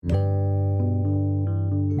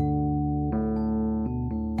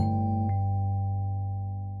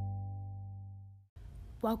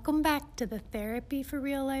Welcome back to the Therapy for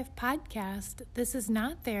Real Life podcast. This is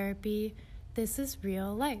not therapy, this is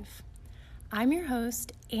real life. I'm your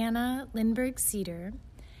host, Anna Lindberg Cedar,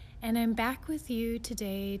 and I'm back with you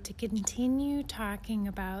today to continue talking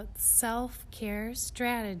about self-care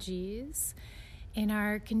strategies in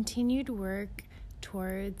our continued work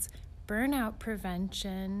towards burnout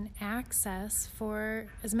prevention access for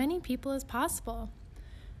as many people as possible.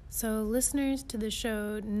 So listeners to the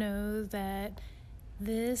show know that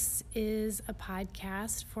this is a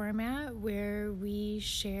podcast format where we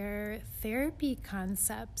share therapy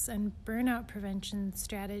concepts and burnout prevention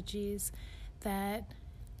strategies that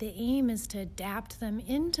the aim is to adapt them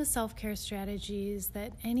into self-care strategies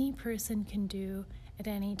that any person can do at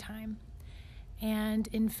any time. And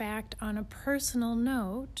in fact, on a personal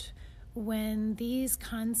note, when these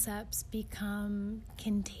concepts become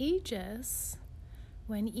contagious,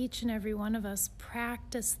 when each and every one of us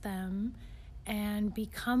practice them and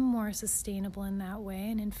become more sustainable in that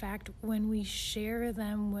way, and in fact, when we share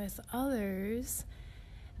them with others,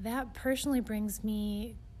 that personally brings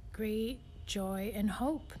me great joy and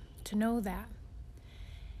hope to know that.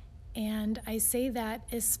 And I say that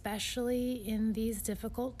especially in these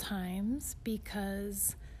difficult times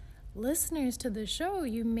because listeners to the show,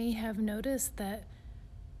 you may have noticed that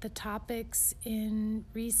the topics in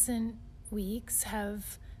recent weeks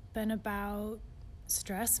have been about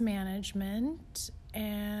stress management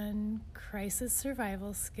and crisis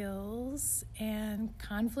survival skills and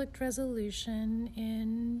conflict resolution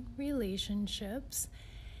in relationships.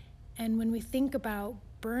 And when we think about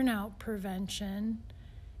burnout prevention,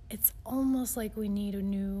 it's almost like we need a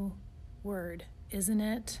new word, isn't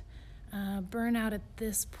it? Burnout at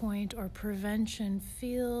this point, or prevention,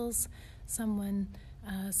 feels, someone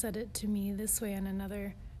said it to me this way in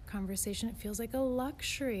another conversation, it feels like a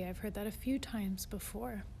luxury. I've heard that a few times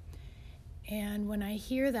before. And when I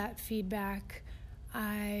hear that feedback,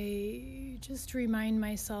 I just remind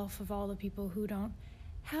myself of all the people who don't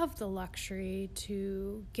have the luxury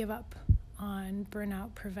to give up on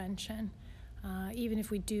burnout prevention. Even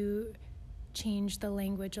if we do change the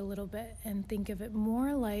language a little bit and think of it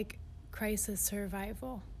more like crisis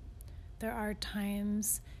survival. There are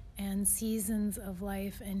times and seasons of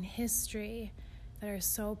life and history that are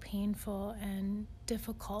so painful and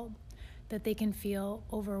difficult that they can feel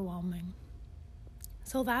overwhelming.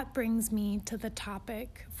 So that brings me to the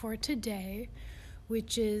topic for today,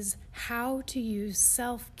 which is how to use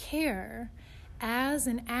self-care as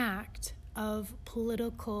an act of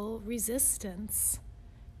political resistance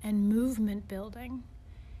and movement building.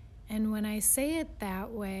 And when I say it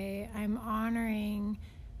that way, I'm honoring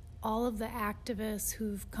all of the activists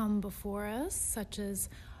who've come before us, such as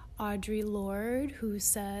Audre Lorde, who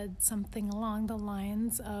said something along the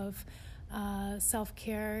lines of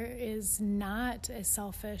self-care is not a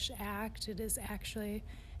selfish act. It is actually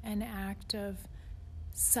an act of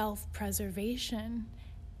self-preservation.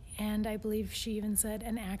 And I believe she even said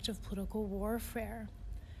an act of political warfare.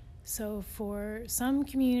 So for some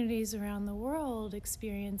communities around the world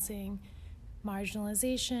experiencing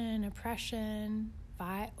marginalization, oppression,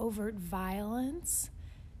 overt violence,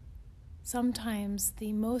 sometimes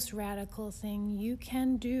the most radical thing you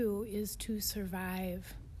can do is to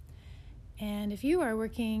survive. And if you are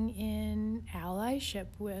working in allyship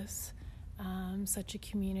with such a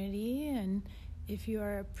community, and if you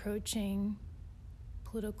are approaching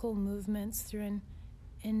political movements through an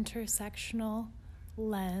intersectional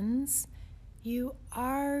lens, you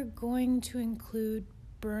are going to include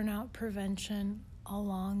burnout prevention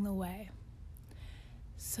along the way.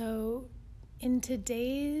 So in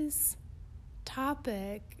today's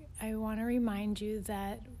topic, I want to remind you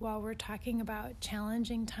that while we're talking about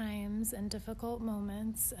challenging times and difficult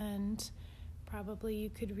moments, and probably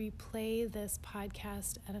you could replay this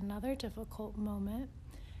podcast at another difficult moment,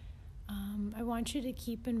 I want you to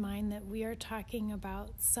keep in mind that we are talking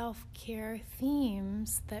about self-care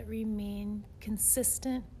themes that remain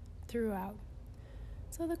consistent throughout.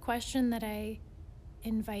 So the question that I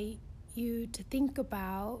invite you to think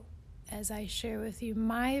about as I share with you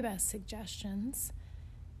my best suggestions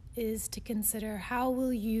is to consider how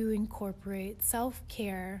will you incorporate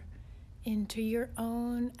self-care into your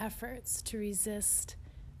own efforts to resist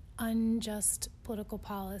unjust political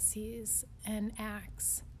policies and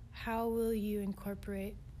acts. How will you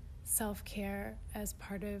incorporate self-care as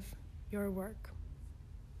part of your work?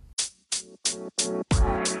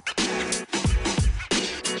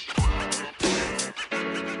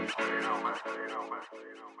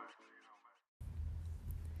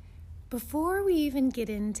 Before we even get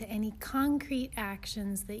into any concrete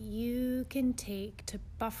actions that you can take to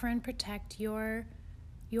buffer and protect your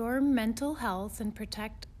your mental health and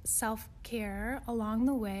protect self-care along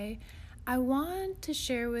the way, I want to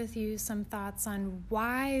share with you some thoughts on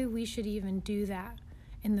why we should even do that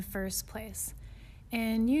in the first place.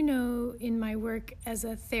 And in my work as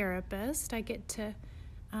a therapist, I get to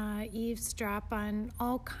eavesdrop on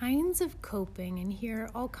all kinds of coping and hear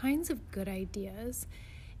all kinds of good ideas.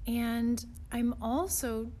 And I'm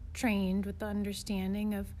also trained with the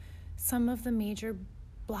understanding of some of the major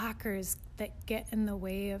blockers that get in the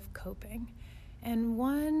way of coping. And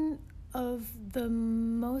one of the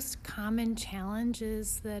most common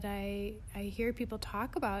challenges that I hear people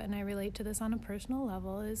talk about, and I relate to this on a personal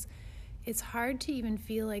level, is it's hard to even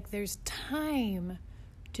feel like there's time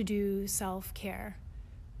to do self-care.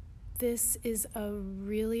 This is a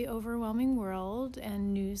really overwhelming world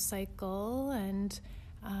and news cycle, and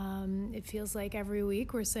it feels like every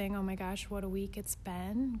week we're saying, oh my gosh, what a week it's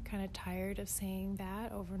been. I'm kind of tired of saying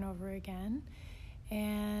that over and over again.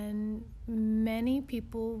 And many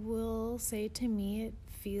people will say to me it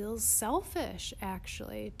feels selfish,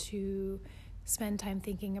 actually, to spend time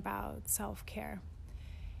thinking about self-care.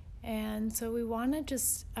 And so we want to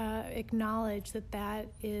just acknowledge that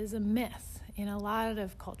is a myth in a lot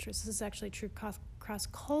of cultures. This is actually true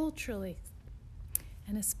cross-culturally,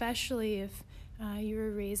 and especially if you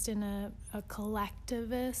were raised in a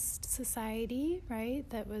collectivist society, right?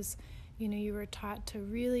 That was, you were taught to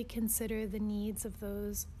really consider the needs of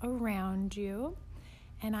those around you.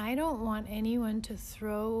 And I don't want anyone to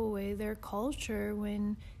throw away their culture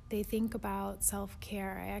when they think about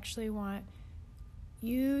self-care. I actually want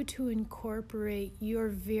you to incorporate your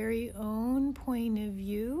very own point of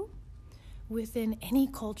view within any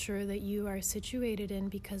culture that you are situated in,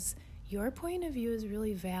 because your point of view is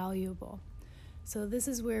really valuable. So this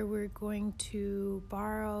is where we're going to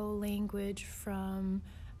borrow language from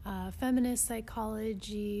feminist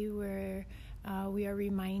psychology, where we are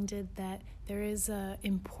reminded that there is an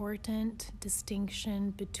important distinction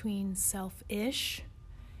between selfish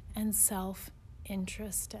and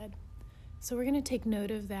self-interested. So we're going to take note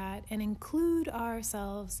of that and include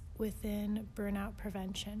ourselves within burnout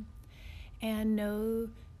prevention, and know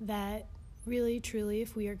that really, truly,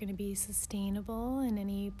 if we are going to be sustainable in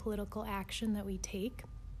any political action that we take,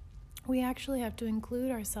 we actually have to include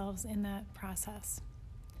ourselves in that process.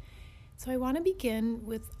 So I want to begin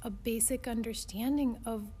with a basic understanding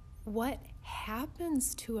of what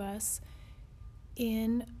happens to us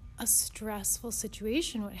in a stressful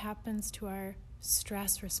situation, what happens to our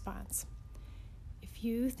stress response. If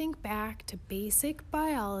you think back to basic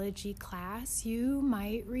biology class, you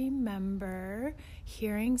might remember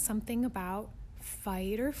hearing something about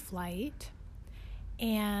fight or flight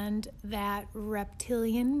and that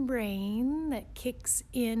reptilian brain that kicks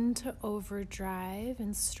into overdrive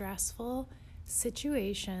in stressful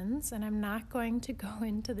situations. And I'm not going to go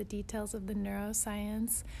into the details of the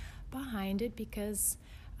neuroscience behind it, because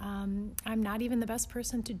I'm not even the best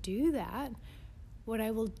person to do that. What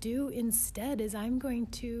I will do instead is I'm going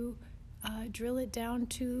to drill it down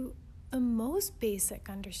to the most basic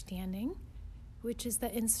understanding, which is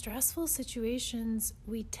that in stressful situations,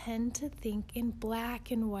 we tend to think in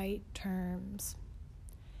black and white terms.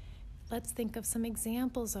 Let's think of some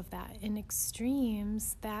examples of that. In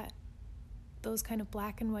extremes, those kind of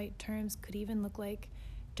black and white terms could even look like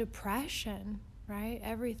depression, right?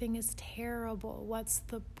 Everything is terrible. What's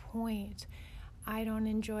the point? I don't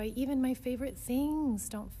enjoy, even my favorite things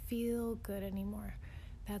don't feel good anymore.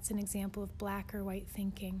 That's an example of black or white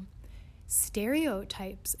thinking.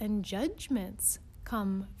 Stereotypes and judgments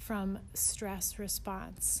come from stress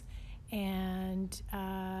response. And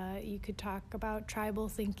you could talk about tribal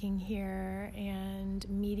thinking here and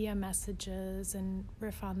media messages and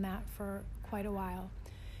riff on that for quite a while.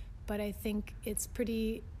 But I think it's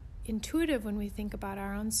pretty intuitive when we think about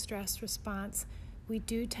our own stress response. We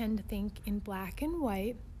do tend to think in black and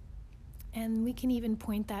white, and we can even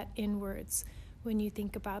point that inwards when you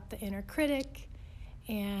think about the inner critic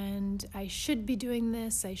and I should be doing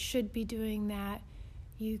this, I should be doing that.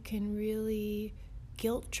 You can really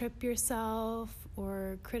guilt trip yourself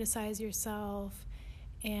or criticize yourself,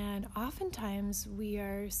 and oftentimes we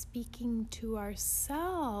are speaking to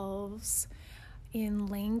ourselves in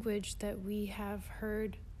language that we have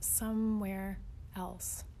heard somewhere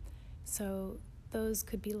else. So those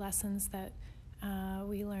could be lessons that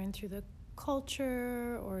we learn through the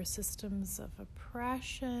culture or systems of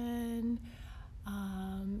oppression,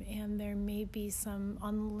 and there may be some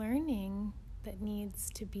unlearning that needs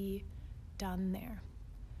to be done there.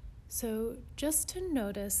 So just to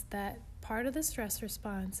notice that part of the stress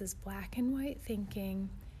response is black and white thinking,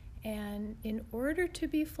 and in order to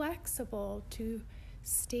be flexible, to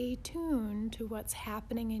stay tuned to what's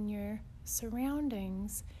happening in your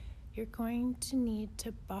surroundings, you're going to need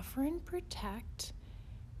to buffer and protect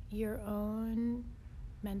your own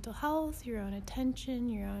mental health, your own attention,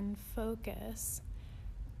 your own focus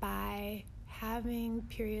by having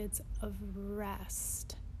periods of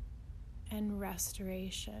rest and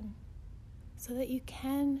restoration so that you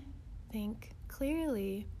can think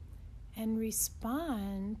clearly and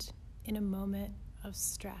respond in a moment of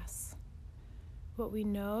stress. What we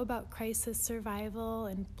know about crisis survival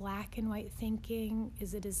and black and white thinking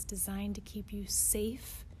is it is designed to keep you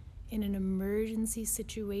safe in an emergency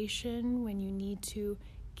situation when you need to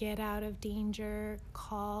get out of danger,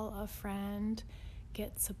 call a friend,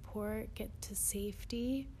 get support, get to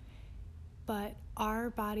safety. But our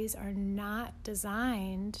bodies are not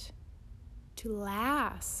designed to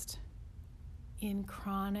last in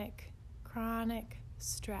chronic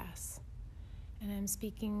stress. And I'm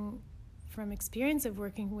speaking from experience of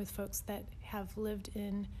working with folks that have lived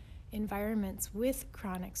in environments with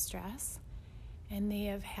chronic stress, and they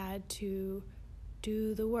have had to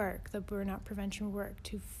do the work, the burnout prevention work,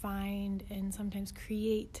 to find and sometimes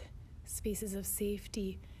create spaces of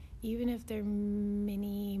safety, even if they're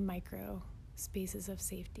mini micro spaces of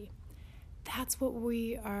safety. That's what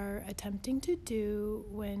we are attempting to do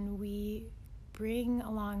when we bring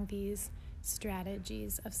along these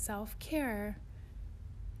strategies of self-care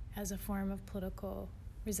as a form of political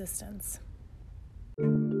resistance.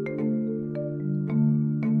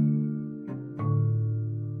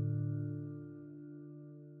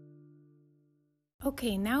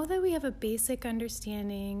 Okay, now that we have a basic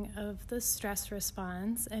understanding of the stress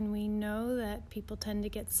response and we know that people tend to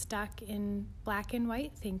get stuck in black and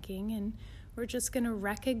white thinking, and we're just going to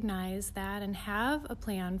recognize that and have a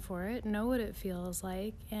plan for it, know what it feels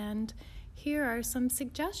like, and here are some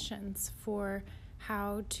suggestions for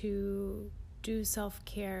how to do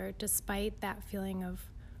self-care despite that feeling of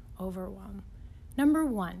overwhelm. Number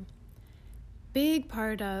one, big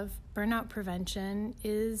part of burnout prevention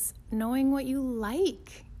is knowing what you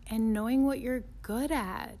like and knowing what you're good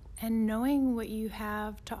at and knowing what you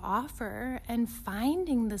have to offer and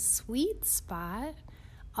finding the sweet spot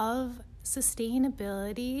of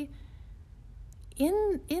sustainability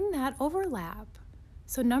in that overlap.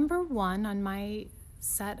 So number one on my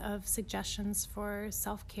set of suggestions for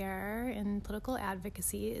self-care and political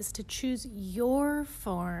advocacy is to choose your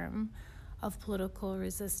form of political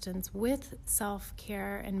resistance with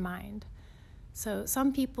self-care in mind. So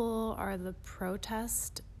some people are the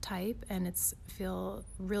protest type and feel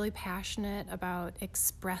really passionate about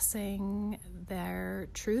expressing their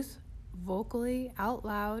truth vocally, out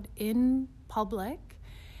loud, in public,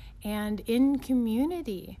 and in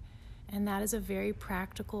community. And that is a very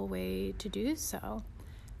practical way to do so.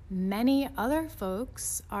 Many other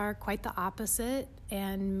folks are quite the opposite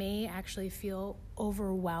and may actually feel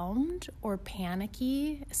overwhelmed or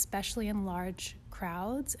panicky, especially in large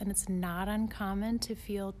crowds, and it's not uncommon to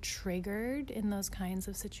feel triggered in those kinds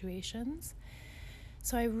of situations.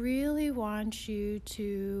 So I really want you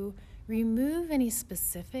to remove any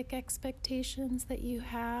specific expectations that you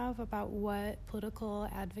have about what political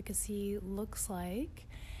advocacy looks like,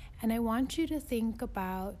 and I want you to think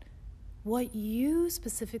about what you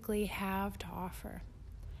specifically have to offer.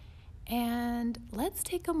 And let's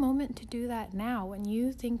take a moment to do that now. When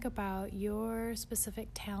you think about your specific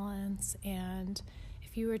talents, and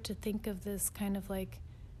if you were to think of this kind of like,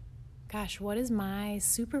 gosh, what is my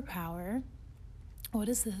superpower? What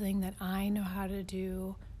is the thing that I know how to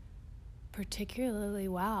do particularly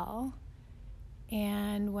well?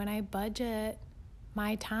 And when I budget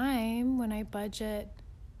my time, when I budget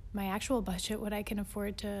my actual budget, what I can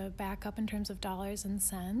afford to back up in terms of dollars and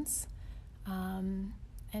cents,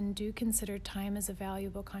 and do consider time as a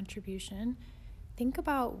valuable contribution, think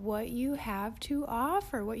about what you have to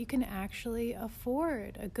offer, what you can actually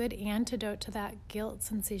afford. A good antidote to that guilt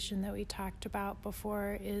sensation that we talked about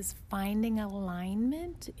before is finding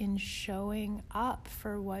alignment in showing up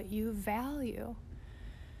for what you value.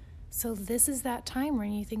 So this is that time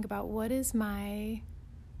when you think about what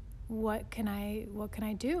can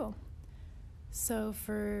I do? So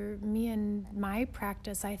for me and my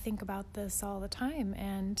practice, I think about this all the time,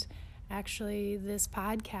 and actually this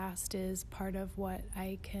podcast is part of what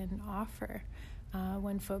I can offer.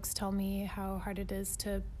 When folks tell me how hard it is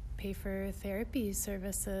to pay for therapy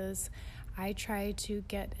services, I try to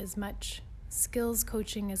get as much skills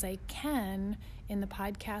coaching as I can in the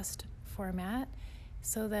podcast format,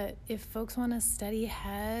 so that if folks want a steady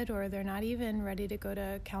head, or they're not even ready to go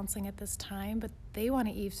to counseling at this time, but they want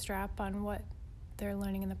to eavesdrop on what they're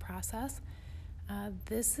learning in the process,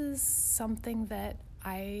 this is something that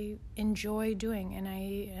I enjoy doing, and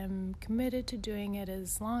I am committed to doing it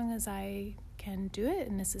as long as I can do it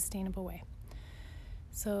in a sustainable way.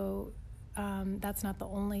 So that's not the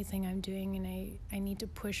only thing I'm doing, and I need to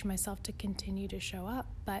push myself to continue to show up.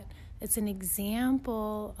 But it's an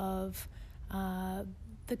example of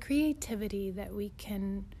the creativity that we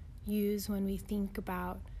can use when we think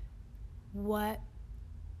about what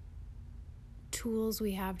tools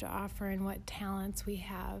we have to offer and what talents we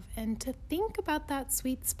have, and to think about that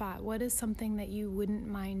sweet spot. What is something that you wouldn't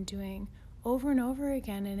mind doing over and over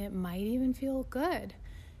again, and it might even feel good?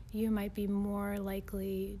 You might be more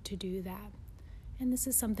likely to do that. And this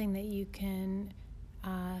is something that you can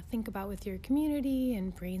think about with your community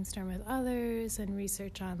and brainstorm with others and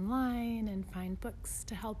research online and find books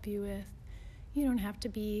to help you with. You don't have to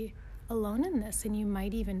be alone in this, and you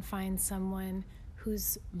might even find someone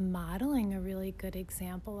who's modeling a really good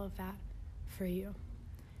example of that for you.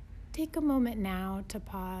 Take a moment now to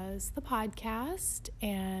pause the podcast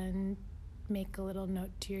and make a little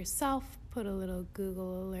note to yourself, put a little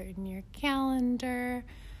Google alert in your calendar,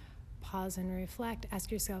 pause and reflect.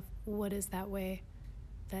 Ask yourself, what is that way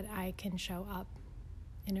that I can show up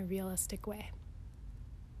in a realistic way?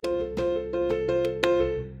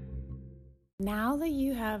 Now that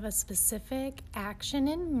you have a specific action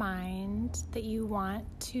in mind that you want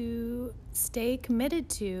to stay committed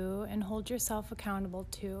to and hold yourself accountable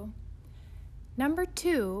to, number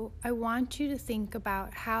 2, I want you to think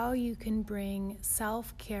about how you can bring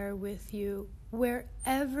self-care with you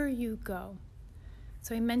wherever you go.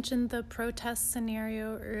 So I mentioned the protest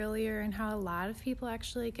scenario earlier and how a lot of people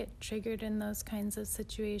actually get triggered in those kinds of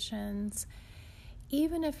situations.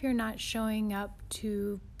 Even if you're not showing up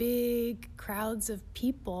to big crowds of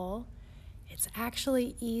people, it's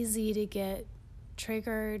actually easy to get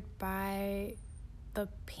triggered by the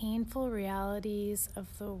painful realities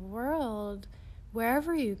of the world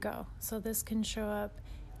wherever you go. So this can show up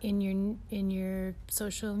in your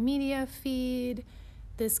social media feed.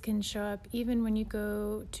 This can show up even when you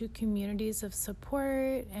go to communities of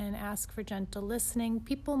support and ask for gentle listening.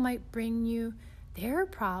 People might bring you their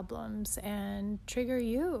problems and trigger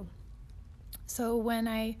you. So when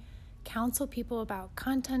I counsel people about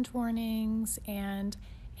content warnings and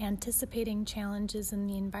anticipating challenges in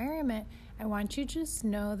the environment, I want you to just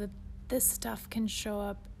know that this stuff can show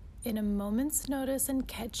up in a moment's notice and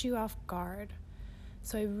catch you off guard.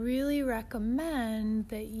 So I really recommend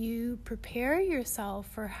that you prepare yourself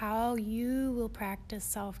for how you will practice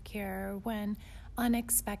self-care when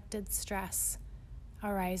unexpected stress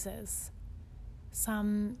arises.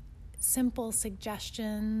 Some simple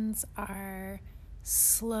suggestions are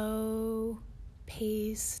slow-paced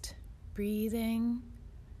breathing,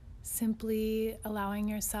 simply allowing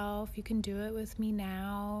yourself, you can do it with me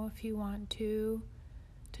now if you want to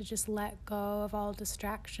just let go of all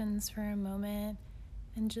distractions for a moment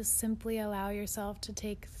and just simply allow yourself to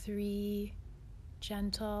take 3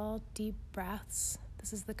 gentle, deep breaths.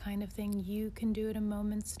 This is the kind of thing you can do at a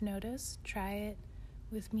moment's notice. Try it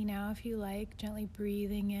with me now if you like, gently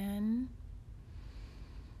breathing in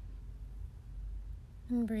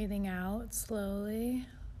and breathing out slowly.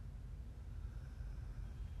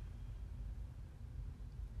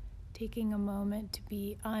 Taking a moment to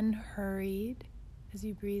be unhurried as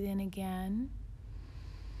you breathe in again.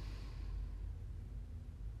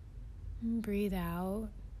 And breathe out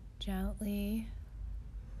gently.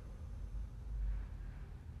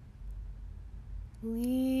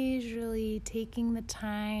 Leisurely taking the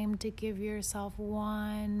time to give yourself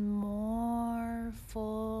one more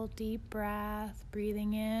full deep breath,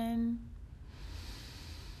 breathing in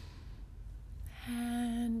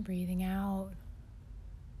and breathing out.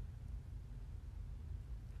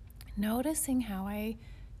 Noticing how I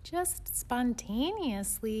just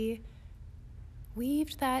spontaneously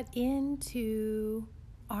weaved that into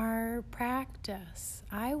our practice.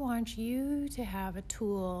 I want you to have a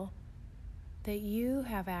tool that you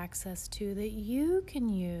have access to that you can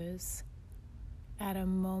use at a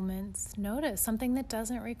moment's notice, something that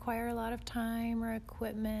doesn't require a lot of time or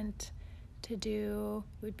equipment to do.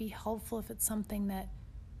 It would be helpful if it's something that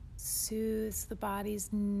soothes the body's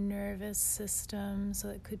nervous system. So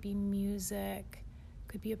it could be music,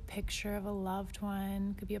 could be a picture of a loved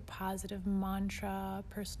one, could be a positive mantra, a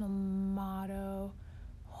personal motto,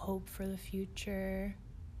 hope for the future,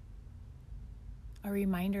 a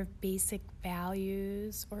reminder of basic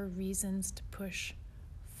values or reasons to push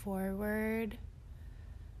forward.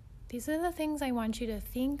 These are the things I want you to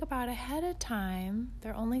think about ahead of time.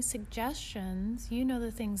 They're only suggestions. You know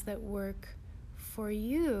the things that work for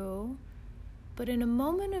you. But in a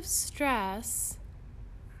moment of stress,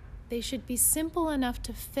 They should be simple enough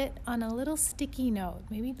to fit on a little sticky note,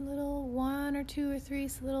 maybe little 1 or 2 or 3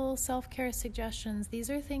 little self-care suggestions. These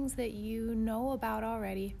are things that you know about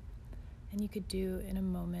already and you could do in a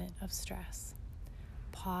moment of stress.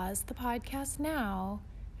 Pause the podcast now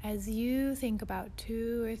as you think about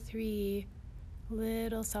 2 or 3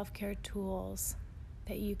 little self-care tools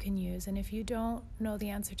that you can use. And if you don't know the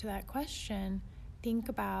answer to that question, think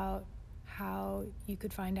about how you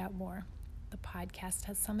could find out more. The podcast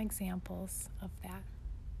has some examples of that.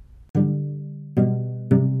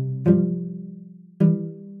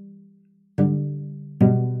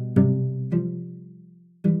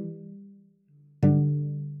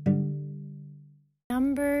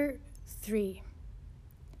 Number 3,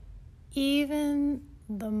 even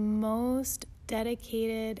the most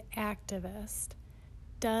dedicated activist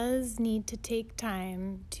does need to take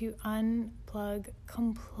time to unplug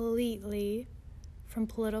completely from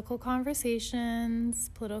political conversations,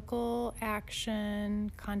 political action,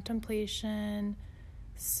 contemplation,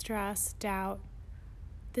 stress, doubt.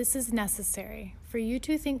 This is necessary for you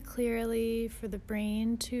to think clearly, for the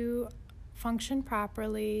brain to function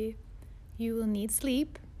properly. You will need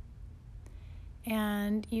sleep,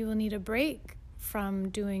 and you will need a break from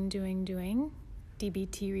doing.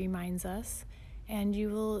 DBT reminds us. And you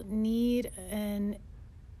will need an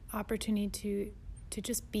opportunity to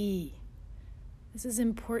just be. This is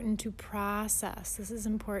important to process. This is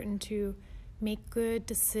important to make good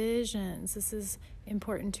decisions. This is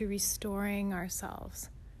important to restoring ourselves.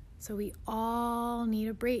 So we all need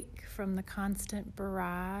a break from the constant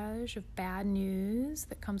barrage of bad news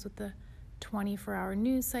that comes with the 24-hour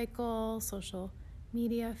news cycle, social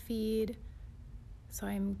media feed. So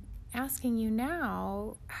I'm asking you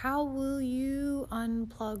now, how will you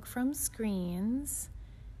unplug from screens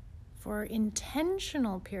for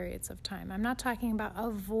intentional periods of time? I'm not talking about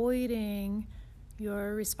avoiding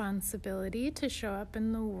your responsibility to show up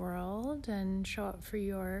in the world and show up for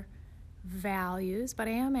your values, but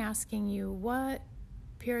I am asking you what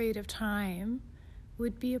period of time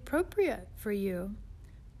would be appropriate for you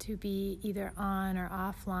to be either on or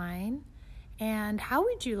offline, and how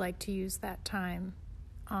would you like to use that time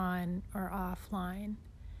on or offline?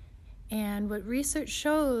 And what research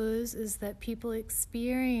shows is that people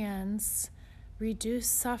experience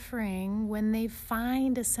reduced suffering when they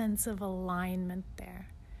find a sense of alignment there.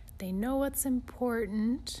 They know what's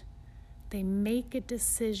important, they make a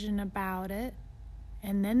decision about it,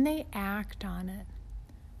 and then they act on it.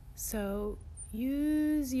 So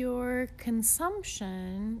use your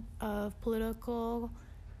consumption of political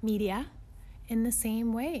media in the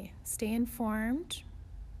same way. Stay informed,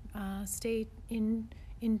 stay in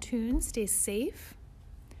tune, stay safe,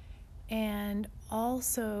 and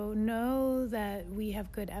also know that we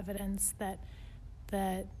have good evidence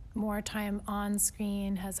that more time on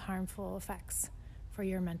screen has harmful effects for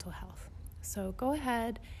your mental health. So go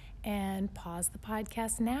ahead and pause the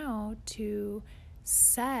podcast now to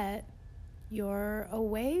set your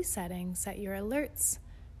away settings, set your alerts,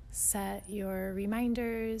 set your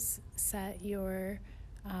reminders, set your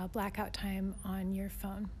blackout time on your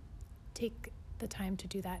phone. Take the time to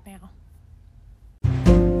do that now.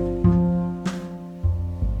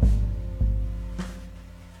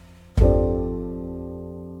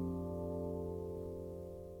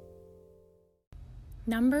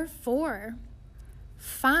 Number 4,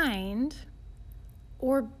 find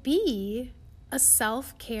or be a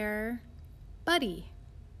self-care buddy.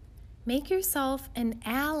 Make yourself an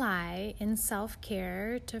ally in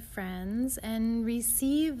self-care to friends and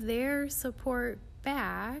receive their support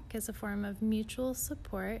back as a form of mutual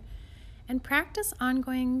support, and practice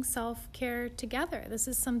ongoing self-care together. This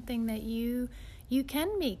is something that you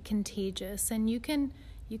can make contagious, and you can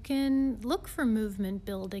look for movement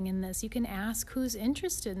building in this. You can ask who's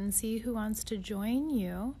interested and see who wants to join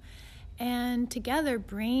you, and together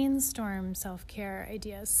brainstorm self-care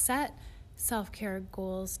ideas, set self-care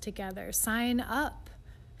goals together, sign up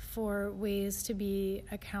for ways to be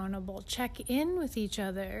accountable, check in with each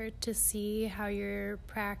other to see how your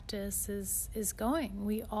practice is going.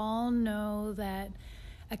 We all know that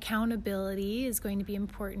accountability is going to be an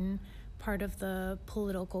important part of the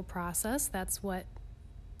political process. That's what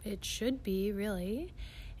it should be, really.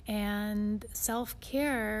 And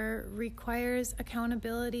self-care requires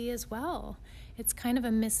accountability as well. It's kind of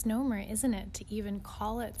a misnomer, isn't it, to even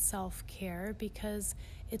call it self-care, because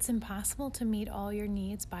it's impossible to meet all your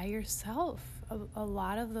needs by yourself. A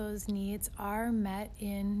lot of those needs are met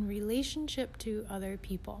in relationship to other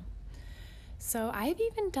people. So I've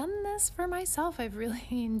even done this for myself. I've really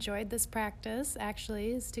enjoyed this practice,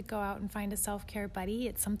 actually, is to go out and find a self-care buddy.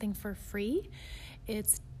 It's something for free.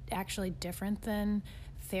 It's actually different than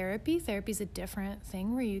therapy. Therapy is a different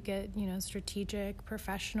thing where you get, strategic,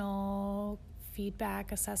 professional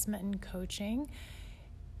feedback, assessment, and coaching.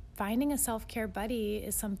 Finding a self-care buddy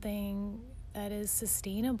is something that is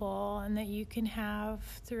sustainable and that you can have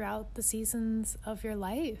throughout the seasons of your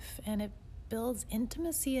life, and it builds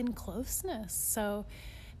intimacy and closeness. So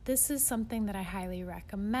this is something that I highly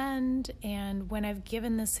recommend, and when I've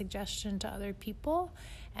given this suggestion to other people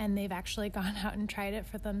and they've actually gone out and tried it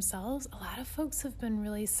for themselves, a lot of folks have been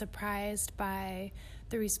really surprised by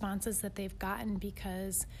the responses that they've gotten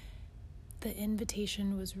because the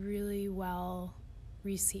invitation was really well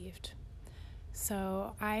received.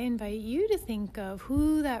 So I invite you to think of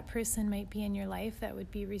who that person might be in your life that would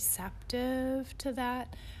be receptive to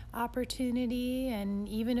that opportunity. And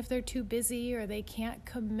even if they're too busy or they can't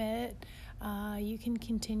commit, you can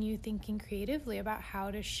continue thinking creatively about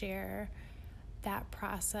how to share that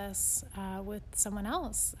process with someone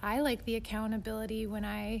else. I like the accountability when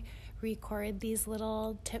I record these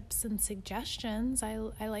little tips and suggestions.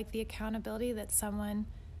 I like the accountability that someone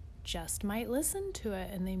just might listen to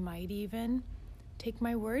it, and they might even take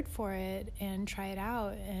my word for it and try it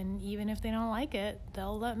out. And even if they don't like it,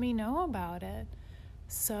 they'll let me know about it.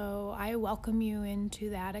 So I welcome you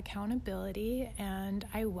into that accountability, and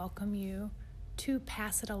I welcome you to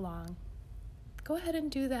pass it along. Go ahead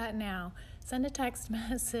and do that now. Send a text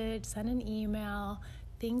message, send an email,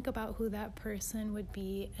 think about who that person would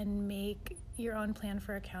be, and make your own plan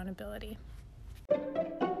for accountability.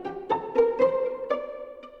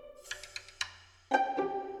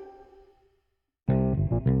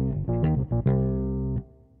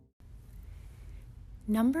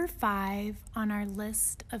 Number 5 on our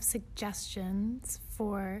list of suggestions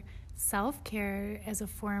for self-care as a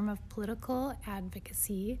form of political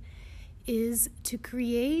advocacy is to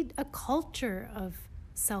create a culture of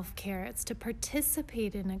self-care. It's to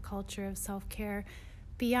participate in a culture of self-care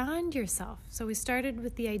beyond yourself. So we started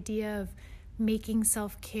with the idea of making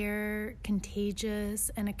self-care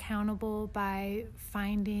contagious and accountable by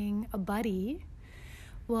finding a buddy.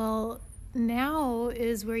 Well, now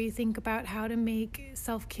is where you think about how to make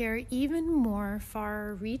self-care even more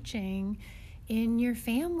far-reaching in your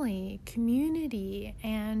family, community,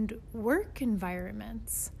 and work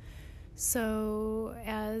environments. So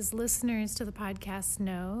as listeners to the podcast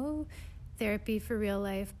know, Therapy for Real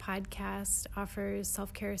Life podcast offers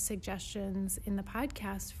self-care suggestions in the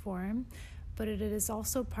podcast form, but it is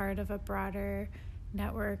also part of a broader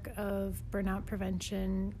network of burnout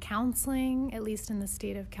prevention counseling, at least in the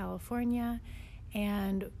state of California,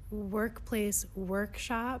 and workplace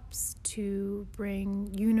workshops to bring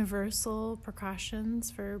universal precautions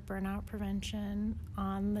for burnout prevention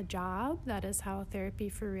on the job. That is how Therapy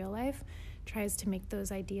for Real Life tries to make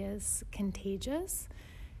those ideas contagious.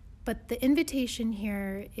 But the invitation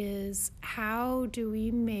here is, how do we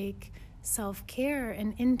make self-care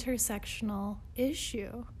an intersectional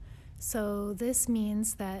issue? So this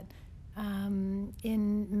means that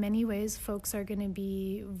in many ways, folks are going to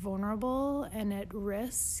be vulnerable and at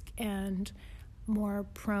risk and more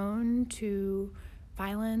prone to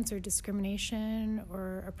violence or discrimination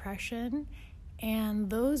or oppression. And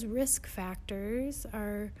those risk factors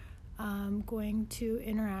are going to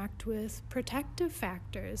interact with protective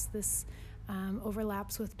factors. This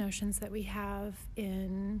overlaps with notions that we have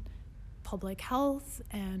in public health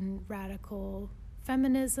and radical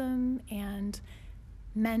feminism, and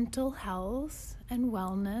mental health and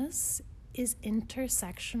wellness is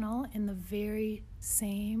intersectional in the very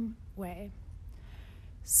same way.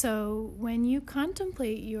 So when you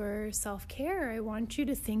contemplate your self-care, I want you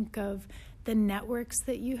to think of the networks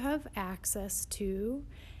that you have access to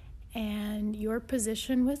and your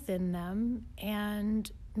position within them,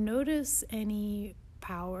 and notice any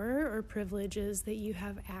power or privileges that you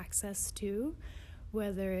have access to,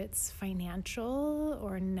 whether it's financial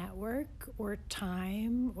or network or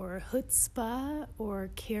time or chutzpah or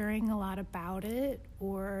caring a lot about it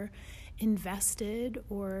or invested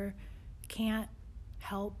or can't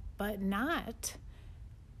help but not.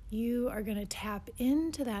 You are going to tap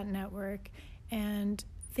into that network and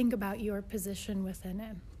think about your position within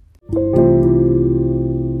it.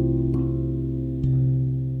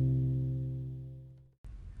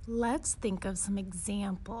 Let's think of some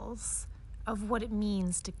examples of what it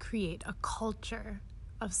means to create a culture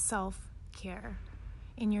of self-care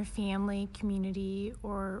in your family, community,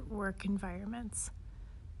 or work environments.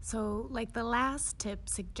 So, like the last tip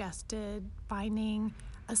suggested, finding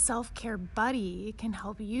a self-care buddy can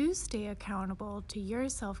help you stay accountable to your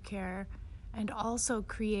self-care and also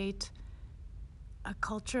create a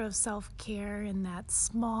culture of self-care in that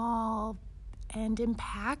small and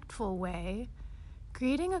impactful way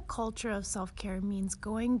Creating a culture of self-care means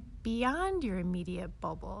going beyond your immediate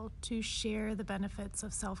bubble to share the benefits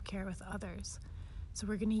of self-care with others. So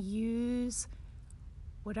we're going to use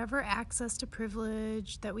whatever access to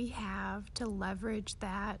privilege that we have to leverage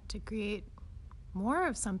that to create more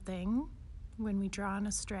of something. When we draw on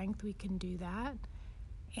a strength, we can do that,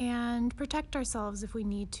 and protect ourselves if we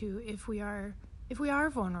need to, if we are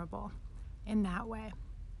vulnerable in that way.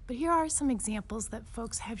 But here are some examples that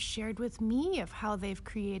folks have shared with me of how they've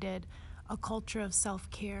created a culture of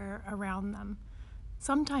self-care around them.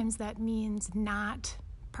 Sometimes that means not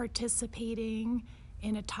participating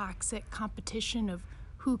in a toxic competition of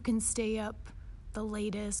who can stay up the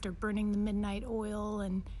latest or burning the midnight oil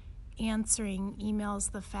and answering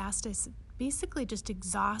emails the fastest, basically just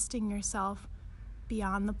exhausting yourself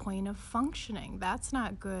beyond the point of functioning. That's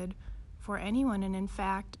not good for anyone, and in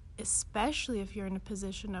fact, especially if you're in a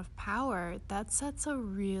position of power, that sets a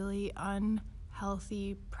really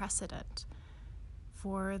unhealthy precedent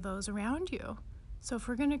for those around you. So if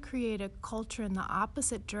we're going to create a culture in the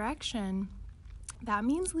opposite direction, that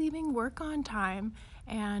means leaving work on time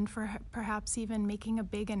and for perhaps even making a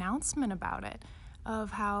big announcement about it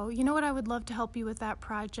of how, you know what, I would love to help you with that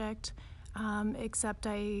project, except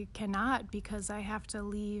I cannot because I have to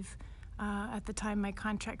leave at the time my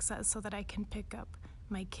contract says so that I can pick up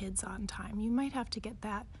my kids on time. You might have to get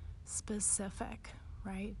that specific,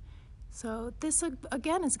 right? So this,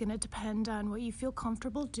 again, is going to depend on what you feel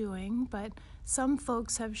comfortable doing, but some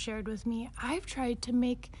folks have shared with me, I've tried to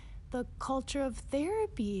make the culture of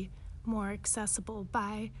therapy more accessible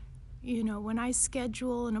by, when I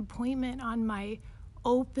schedule an appointment on my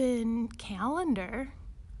open calendar.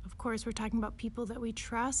 Of course, we're talking about people that we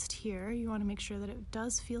trust here. You want to make sure that it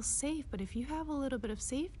does feel safe, but if you have a little bit of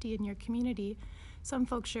safety in your community, some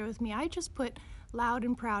folks share with me, I just put loud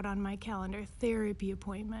and proud on my calendar, therapy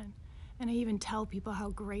appointment. And I even tell people how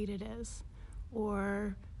great it is.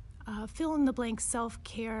 Or fill in the blank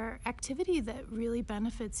self-care activity that really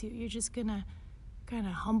benefits you. You're just going to kind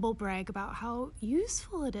of humble brag about how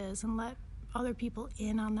useful it is and let other people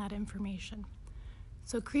in on that information.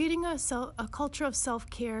 So creating a culture of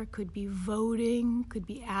self-care could be voting, could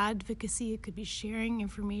be advocacy, it could be sharing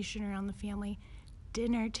information around the family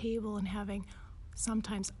dinner table and having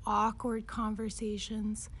sometimes awkward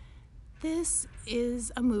conversations. This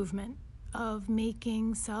is a movement of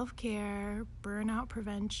making self-care, burnout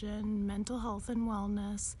prevention, mental health and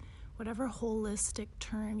wellness, whatever holistic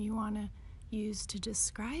term you want to use to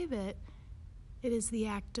describe it, it is the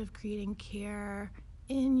act of creating care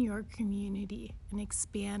in your community and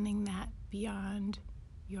expanding that beyond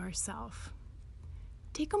yourself.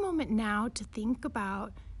 Take a moment now to think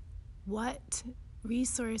about what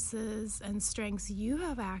resources and strengths you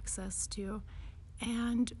have access to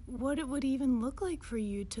and what it would even look like for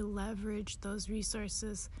you to leverage those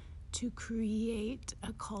resources to create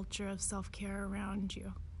a culture of self-care around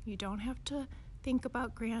you. You don't have to think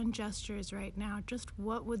about grand gestures right now. Just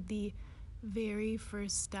what would the very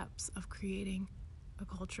first steps of creating a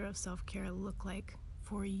culture of self-care look like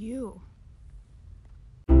for you?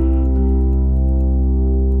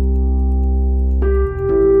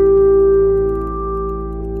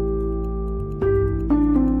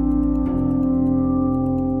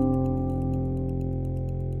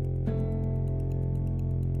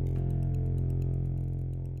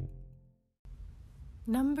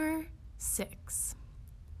 Number 6,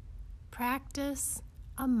 practice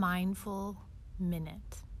a mindful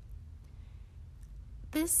minute.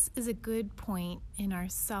 This is a good point in our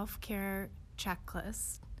self-care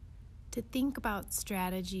checklist to think about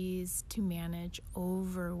strategies to manage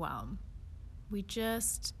overwhelm. We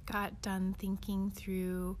just got done thinking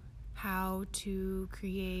through how to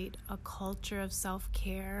create a culture of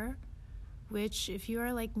self-care, which, if you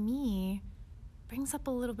are like me, brings up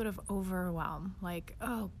a little bit of overwhelm, like,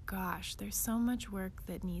 oh gosh, there's so much work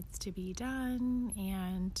that needs to be done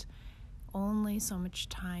and only so much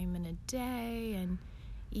time in a day, and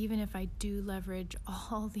even if I do leverage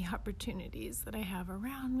all the opportunities that I have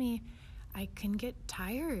around me, I can get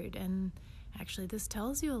tired. And actually, this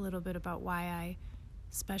tells you a little bit about why I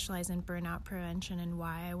specialize in burnout prevention and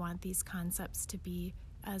why I want these concepts to be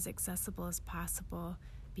as accessible as possible,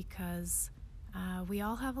 because we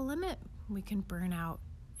all have a limit. We can burn out.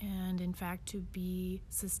 And in fact, to be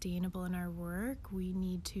sustainable in our work, we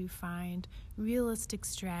need to find realistic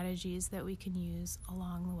strategies that we can use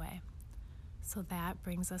along the way. So that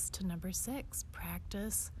brings us to number 6,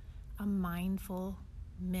 practice a mindful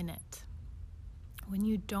minute. When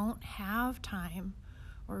you don't have time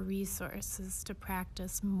or resources to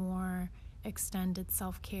practice more extended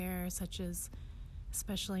self-care, such as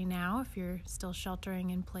especially now if you're still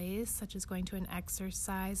sheltering in place, such as going to an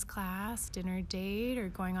exercise class, dinner date, or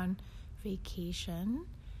going on vacation.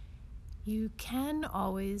 You can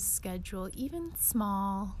always schedule even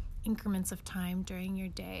small increments of time during your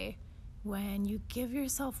day when you give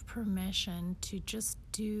yourself permission to just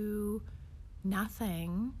do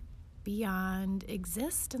nothing beyond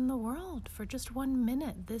exist in the world for just 1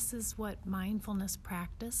 minute. This is what mindfulness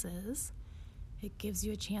practice is. It gives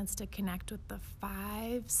you a chance to connect with the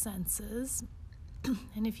 5 senses.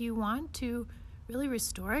 And if you want to really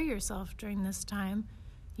restore yourself during this time,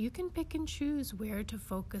 you can pick and choose where to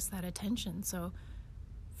focus that attention. So,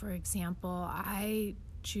 for example, I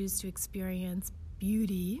choose to experience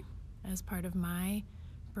beauty as part of my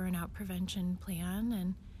burnout prevention plan,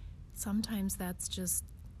 and sometimes that's just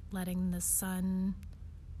letting the sun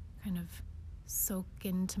kind of soak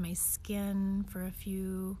into my skin for a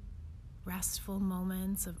few restful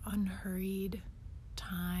moments of unhurried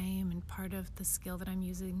time. And part of the skill that I'm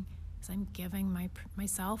using is I'm giving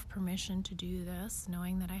myself permission to do this,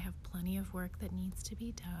 knowing that I have plenty of work that needs to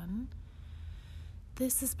be done.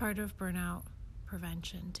 This is part of burnout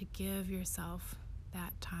prevention, to give yourself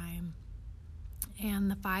that time. And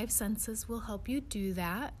the 5 senses will help you do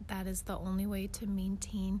that. That is the only way to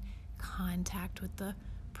maintain contact with the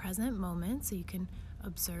present moment. So you can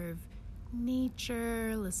observe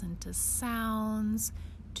nature, listen to sounds,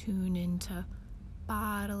 tune into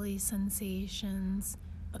bodily sensations,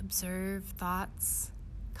 observe thoughts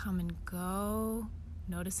come and go,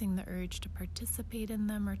 noticing the urge to participate in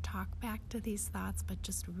them or talk back to these thoughts, but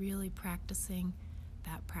just really practicing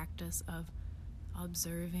that practice of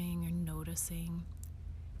observing or noticing,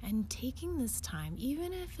 and taking this time,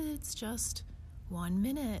 even if it's just 1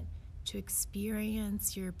 minute, to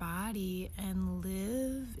experience your body and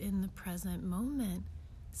live in the present moment,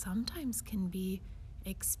 sometimes can be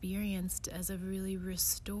experienced as a really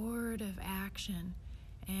restorative action.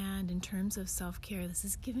 And in terms of self-care, this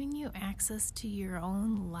is giving you access to your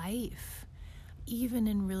own life, even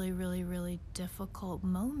in really, really, really difficult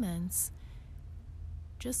moments.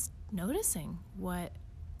 Just noticing what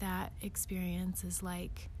that experience is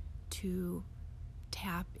like, to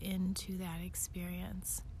tap into that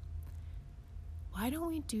experience. Why don't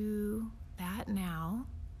we do that now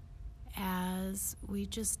as we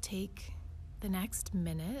just take the next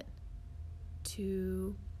minute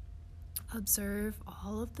to observe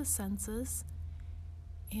all of the senses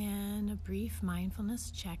in a brief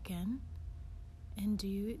mindfulness check-in, and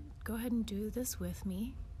go ahead and do this with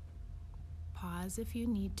me. Pause if you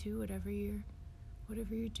need to, whatever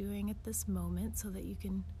you're doing at this moment, so that you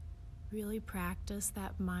can really practice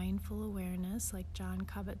that mindful awareness, like John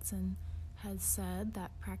Kabat-Zinn has said,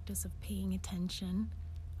 that practice of paying attention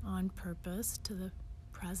on purpose to the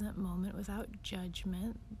present moment without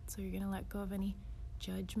judgment. So you're going to let go of any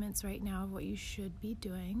judgments right now of what you should be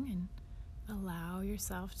doing, and allow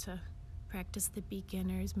yourself to practice the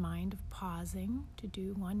beginner's mind of pausing to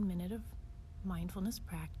do 1 minute of mindfulness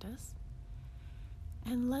practice.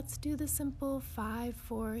 And let's do the simple 5,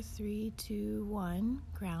 4, 3, 2, 1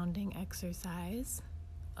 grounding exercise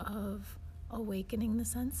of awakening the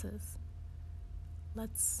senses.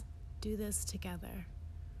 Let's do this together.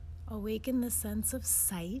 Awaken the sense of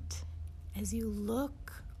sight as you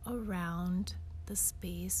look around the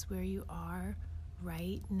space where you are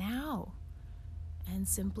right now, and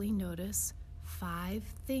simply notice 5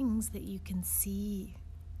 things that you can see.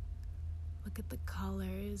 Look at the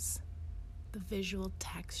colors, the visual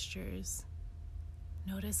textures.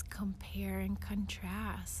 Notice, compare, and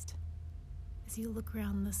contrast. As you look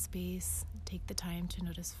around the space, take the time to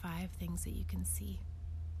notice 5 things that you can see.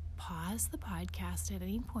 Pause the podcast at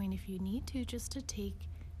any point if you need to, just to take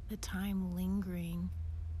the time lingering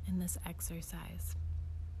in this exercise.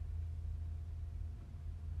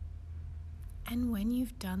 And when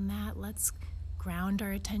you've done that, let's ground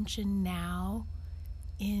our attention now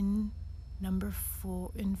in number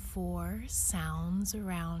 4, sounds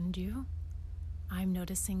around you. I'm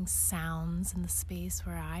noticing sounds in the space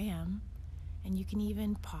where I am, and you can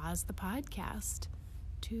even pause the podcast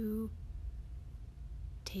to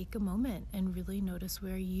take a moment and really notice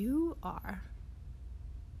where you are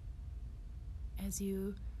as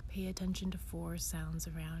you pay attention to 4 sounds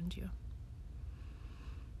around you.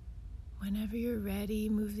 Whenever you're ready,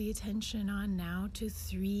 move the attention on now to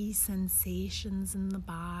 3 sensations in the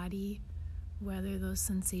body, whether those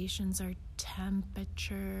sensations are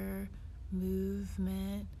temperature,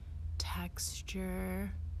 movement,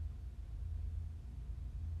 texture,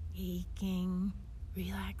 aching,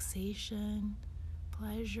 relaxation,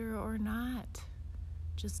 pleasure, or not.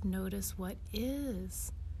 Just notice what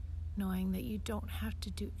is, knowing that you don't have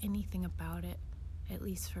to do anything about it, at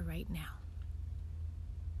least for right now.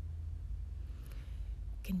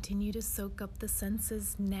 Continue to soak up the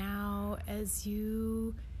senses now as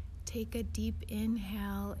you take a deep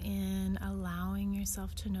inhale in, allowing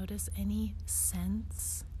yourself to notice any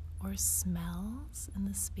scents or smells in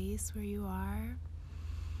the space where you are.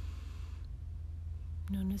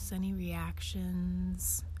 Notice any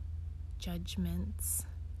reactions, judgments,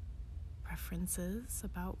 preferences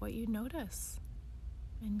about what you notice,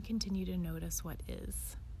 and continue to notice what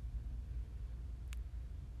is.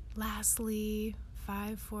 Lastly,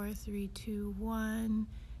 5, 4, 3, 2, 1,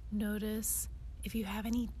 notice if you have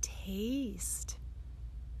any taste.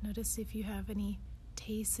 Notice if you have any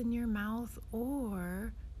taste in your mouth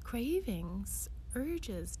or cravings,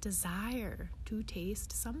 urges, desire to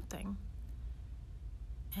taste something.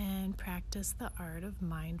 And practice the art of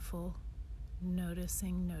mindful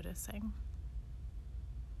noticing.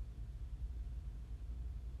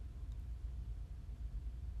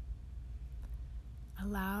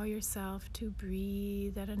 Allow yourself to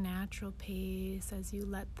breathe at a natural pace as you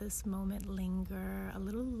let this moment linger a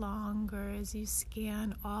little longer as you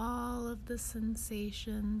scan all of the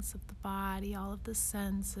sensations of the body, all of the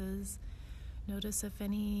senses. Notice if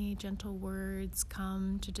any gentle words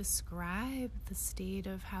come to describe the state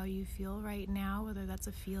of how you feel right now, whether that's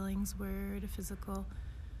a feelings word, a physical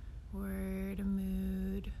word, a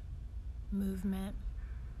mood, movement.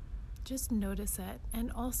 Just notice it,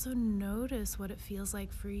 and also notice what it feels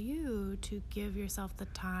like for you to give yourself the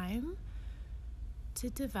time to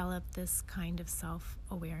develop this kind of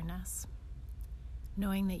self-awareness,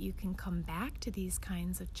 knowing that you can come back to these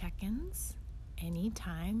kinds of check-ins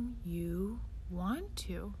anytime you want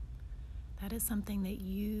to. That is something that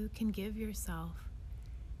you can give yourself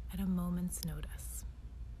at a moment's notice.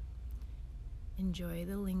 Enjoy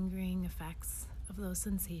the lingering effects of those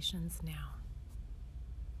sensations now.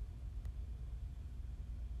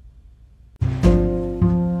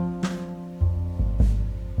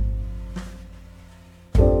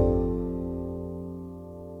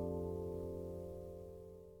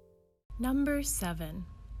 Number 7,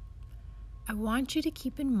 I want you to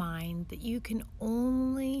keep in mind that you can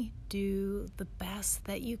only do the best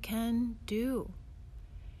that you can do,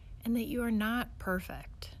 and that you are not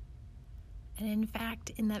perfect. And in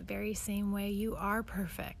fact, in that very same way, you are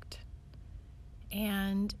perfect.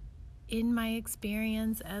 And in my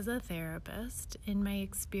experience as a therapist, in my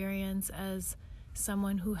experience as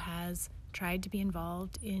someone who has tried to be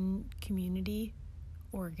involved in community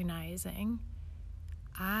organizing,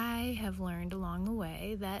 I have learned along the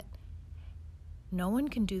way that no one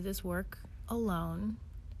can do this work alone,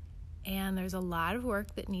 and there's a lot of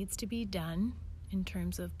work that needs to be done in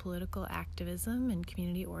terms of political activism and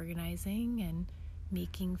community organizing and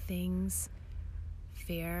making things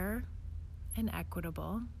fair and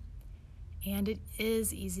equitable. And it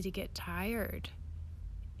is easy to get tired.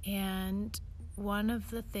 And one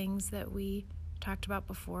of the things that we talked about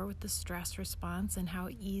before with the stress response and how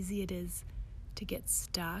easy it is to get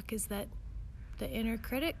stuck is that the inner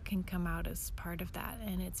critic can come out as part of that.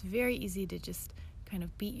 And it's very easy to just kind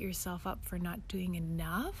of beat yourself up for not doing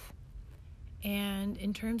enough. And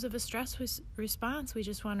in terms of a stress response, we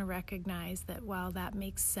just want to recognize that while that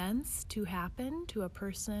makes sense to happen to a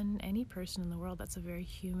person, any person in the world, that's a very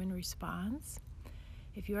human response.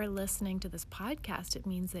 If you are listening to this podcast, it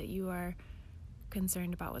means that you are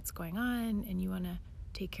concerned about what's going on and you want to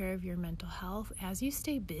take care of your mental health as you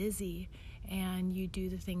stay busy and you do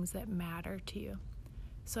the things that matter to you.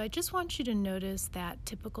 So I just want you to notice that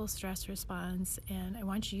typical stress response, and I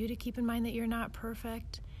want you to keep in mind that you're not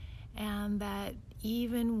perfect, and that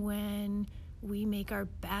even when we make our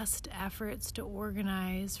best efforts to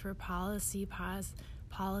organize for positive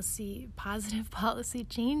policy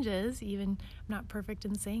changes, even I'm not perfect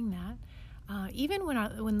in saying that, even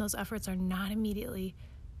when those efforts are not immediately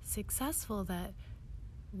successful, that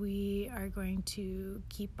we are going to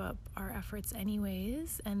keep up our efforts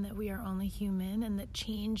anyways, and that we are only human, and that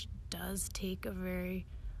change does take a very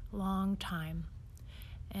long time.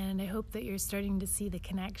 And I hope that you're starting to see the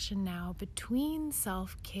connection now between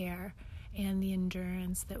self-care and the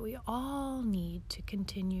endurance that we all need to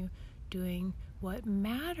continue doing what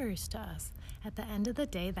matters to us. At the end of the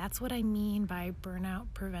day, that's what I mean by burnout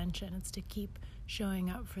prevention. It's to keep showing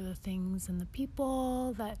up for the things and the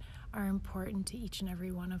people that are important to each and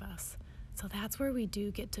every one of us. So that's where we do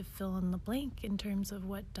get to fill in the blank in terms of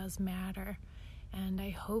what does matter. And I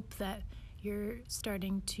hope that you're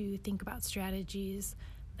starting to think about strategies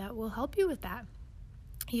that will help you with that.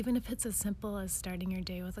 Even if it's as simple as starting your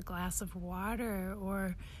day with a glass of water,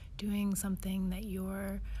 or doing something that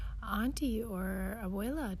your auntie or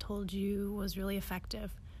abuela told you was really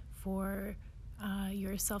effective for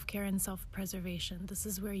your self-care and self-preservation. This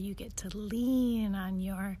is where you get to lean on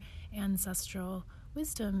your ancestral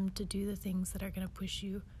wisdom to do the things that are going to push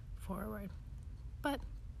you forward. But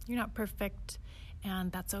you're not perfect,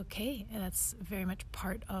 and that's okay. That's very much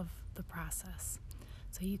part of the process.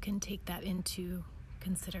 So you can take that into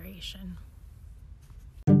consideration.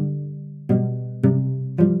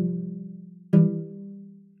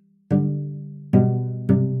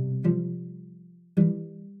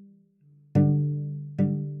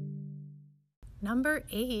 Number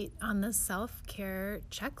 8 on the self-care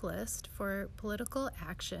checklist for political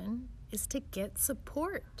action is to get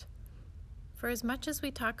support. For as much as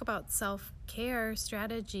we talk about self-care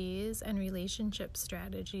strategies and relationship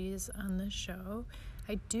strategies on the show,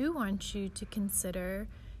 I do want you to consider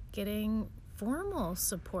getting formal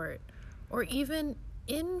support or even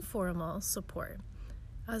informal support,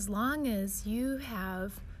 as long as you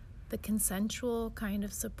have the consensual kind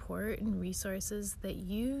of support and resources that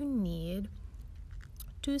you need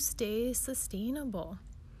to stay sustainable.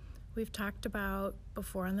 We've talked about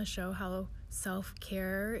before on the show how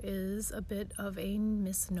self-care is a bit of a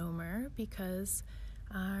misnomer, because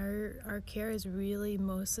our care is really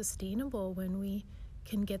most sustainable when we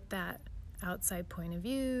can get that outside point of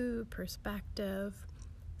view, perspective.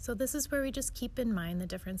 So this is where we just keep in mind the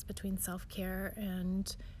difference between self-care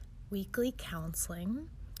and weekly counseling,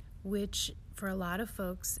 which for a lot of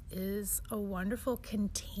folks is a wonderful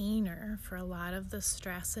container for a lot of the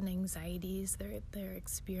stress and anxieties they're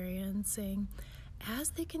experiencing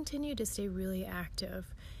as they continue to stay really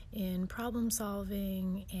active in problem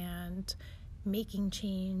solving and making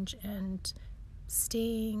change and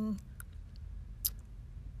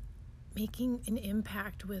making an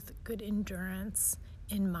impact with good endurance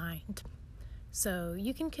in mind. So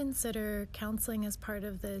you can consider counseling as part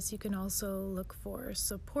of this. You can also look for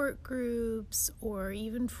support groups or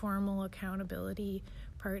even formal accountability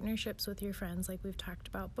partnerships with your friends like we've talked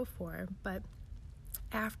about before. But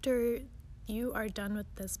after you are done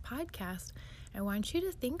with this podcast, I want you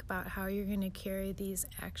to think about how you're going to carry these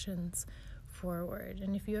actions forward.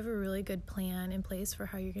 And if you have a really good plan in place for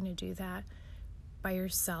how you're going to do that by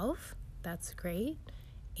yourself, that's great.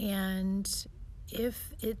 And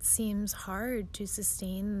if it seems hard to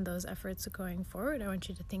sustain those efforts going forward, I want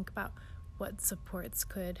you to think about what supports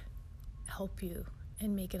could help you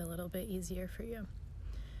and make it a little bit easier for you.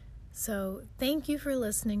 So thank you for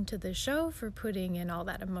listening to the show, for putting in all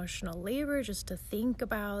that emotional labor just to think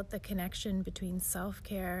about the connection between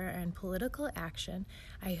self-care and political action.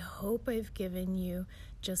 I hope I've given you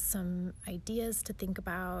just some ideas to think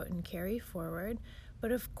about and carry forward.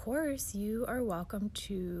 But of course, you are welcome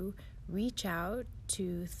to reach out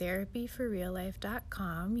to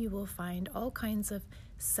therapyforreallife.com. You will find all kinds of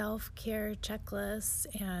self-care checklists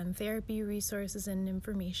and therapy resources and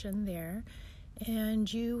information there.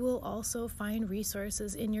 And you will also find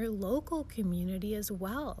resources in your local community as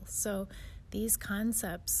well. So these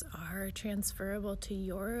concepts are transferable to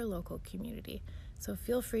your local community. So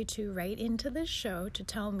feel free to write into the show to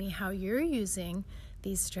tell me how you're using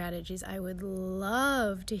these strategies. I would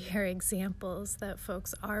love to hear examples that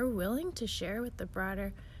folks are willing to share with the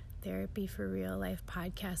broader Therapy for Real Life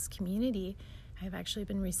podcast community. I've actually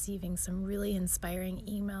been receiving some really inspiring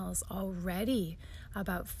emails already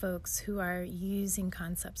about folks who are using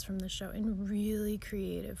concepts from the show in really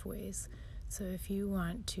creative ways. So if you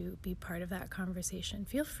want to be part of that conversation,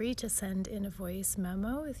 feel free to send in a voice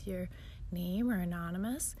memo with your name or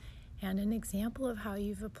anonymous and an example of how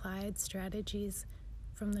you've applied strategies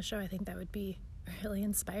from the show. I think that would be really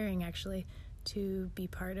inspiring, actually, to be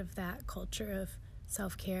part of that culture of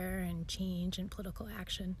self-care and change and political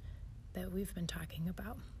action that we've been talking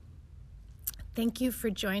about. Thank you for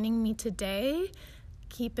joining me today.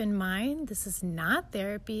 Keep in mind, this is not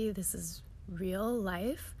therapy, this is real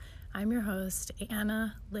life. I'm your host,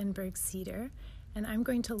 Anna Lindberg Cedar, and I'm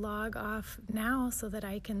going to log off now so that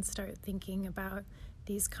I can start thinking about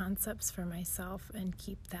these concepts for myself and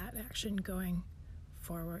keep that action going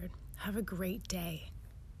forward. Have a great day.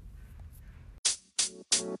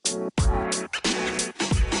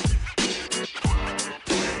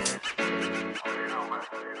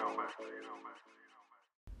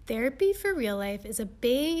 Therapy for Real Life is a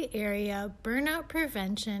Bay Area burnout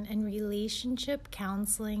prevention and relationship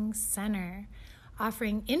counseling center,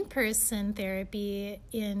 offering in-person therapy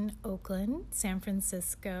in Oakland, San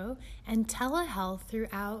Francisco, and telehealth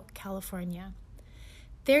throughout California.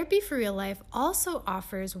 Therapy for Real Life also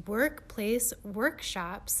offers workplace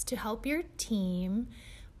workshops to help your team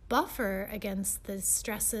buffer against the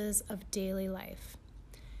stresses of daily life.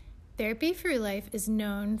 Therapy for Real Life is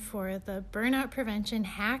known for the Burnout Prevention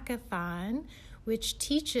Hackathon, which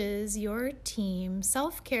teaches your team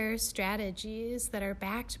self-care strategies that are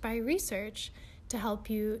backed by research to help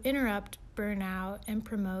you interrupt burnout and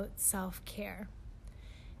promote self-care.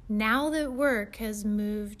 Now that work has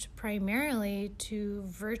moved primarily to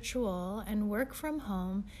virtual and work from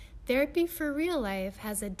home, Therapy for Real Life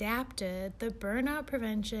has adapted the Burnout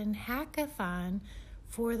Prevention Hackathon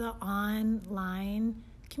for the online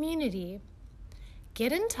community.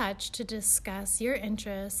 Get in touch to discuss your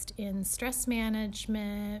interest in stress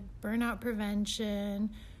management, burnout prevention,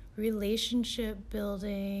 relationship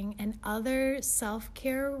building, and other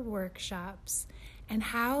self-care workshops, and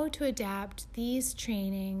how to adapt these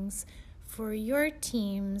trainings for your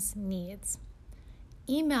team's needs.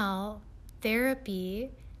 Email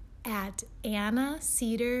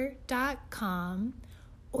therapy@annacedar.com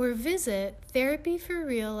or visit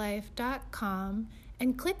therapyforreallife.com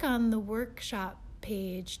and click on the workshop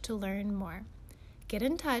page to learn more. Get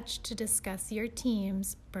in touch to discuss your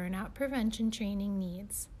team's burnout prevention training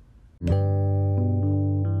needs.